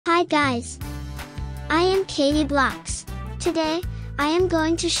Hi guys, I am Catieblox. Today, I am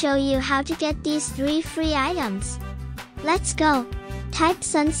going to show you how to get these 3 free items. Let's go. Type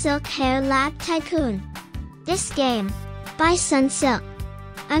Sunsilk Hair Lab Tycoon. This game, by Sunsilk.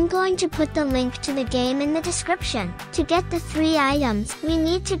 I'm going to put the link to the game in the description. To get the 3 items, we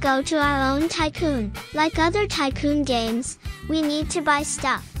need to go to our own tycoon. Like other tycoon games, we need to buy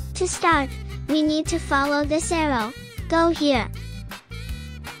stuff. To start, we need to follow this arrow. Go here.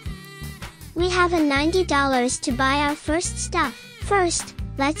 We have a $90 to buy our first stuff. First,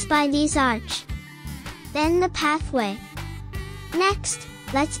 let's buy these arch. Then the pathway. Next,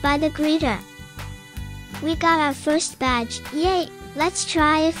 let's buy the greeter. We got our first badge, yay! Let's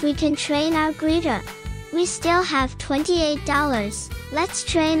try if we can train our greeter. We still have $28. Let's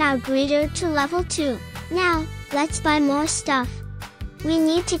train our greeter to level 2. Now, let's buy more stuff. We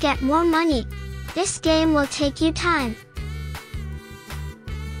need to get more money. This game will take you time.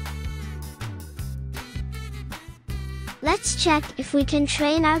 Let's check if we can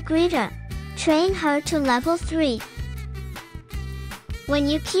train our greeter. Train her to level 3. When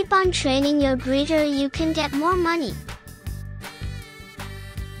you keep on training your greeter, you can get more money.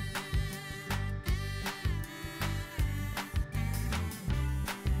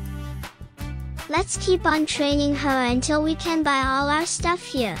 Let's keep on training her until we can buy all our stuff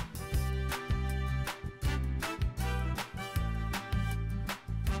here.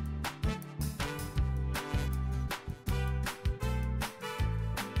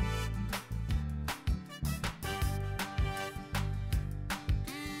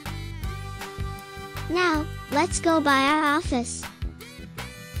 Now, let's go by our office.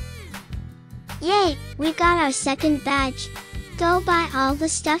 Yay! We got our second badge. Go buy all the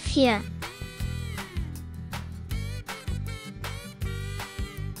stuff here.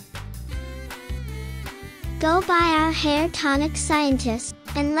 Go buy our hair tonic scientist,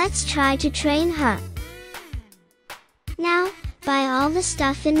 and let's try to train her. Now, buy all the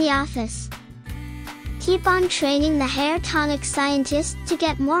stuff in the office. Keep on training the hair tonic scientist to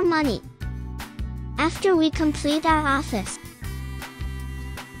get more money. After we complete our office,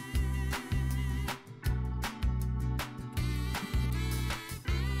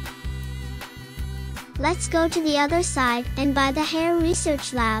 let's go to the other side and buy the hair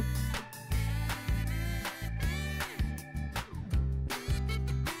research lab.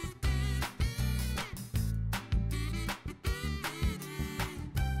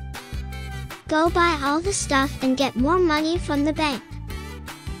 Go buy all the stuff and get more money from the bank.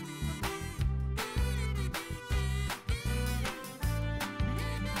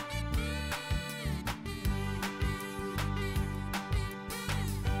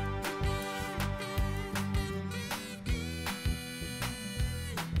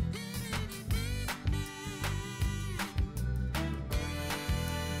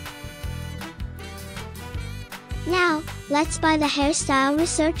 Now, let's buy the hairstyle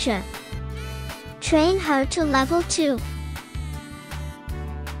researcher. Train her to level 2.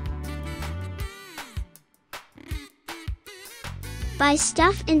 Buy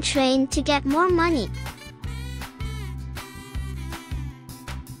stuff and train to get more money.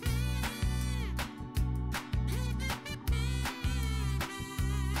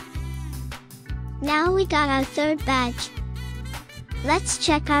 Now we got our third badge. Let's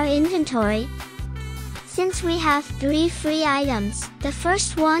check our inventory. Since we have 3 free items, the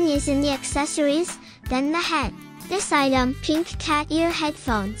first one is in the accessories, then the head. This item, pink cat ear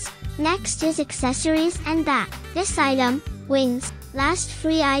headphones. Next is accessories and back. This item, wings. Last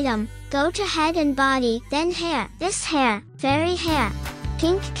free item, go to head and body, then hair. This hair, fairy hair.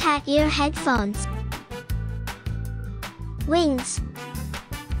 Pink cat ear headphones. Wings.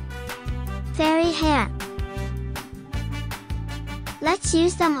 Fairy hair. Let's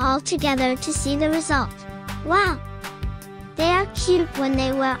use them all together to see the result. Wow! They are cute when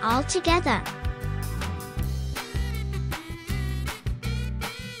they were all together.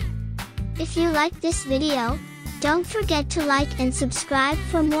 If you like this video, don't forget to like and subscribe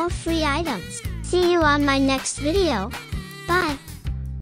for more free items. See you on my next video. Bye!